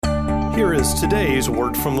Here is today's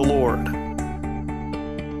word from the Lord.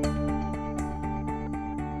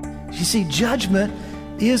 You see, judgment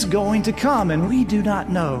is going to come, and we do not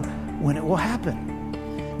know when it will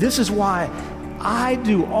happen. This is why I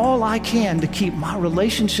do all I can to keep my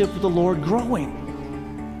relationship with the Lord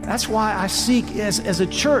growing. That's why I seek as a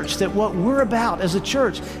church that what we're about as a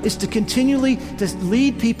church is to continually to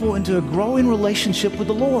lead people into a growing relationship with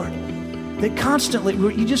the Lord. That constantly,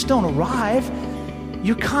 you just don't arrive.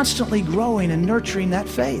 You're constantly growing and nurturing that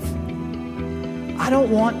faith. I don't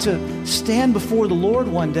want to stand before the Lord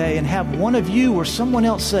one day and have one of you or someone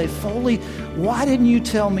else say, Foley, why didn't you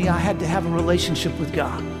tell me I had to have a relationship with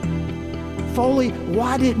God? Foley,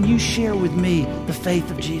 why didn't you share with me the faith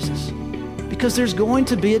of Jesus? Because there's going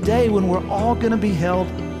to be a day when we're all going to be held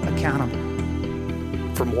accountable.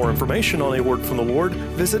 For more information on A Word from the Lord,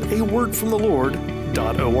 visit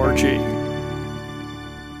awordfromthelord.org.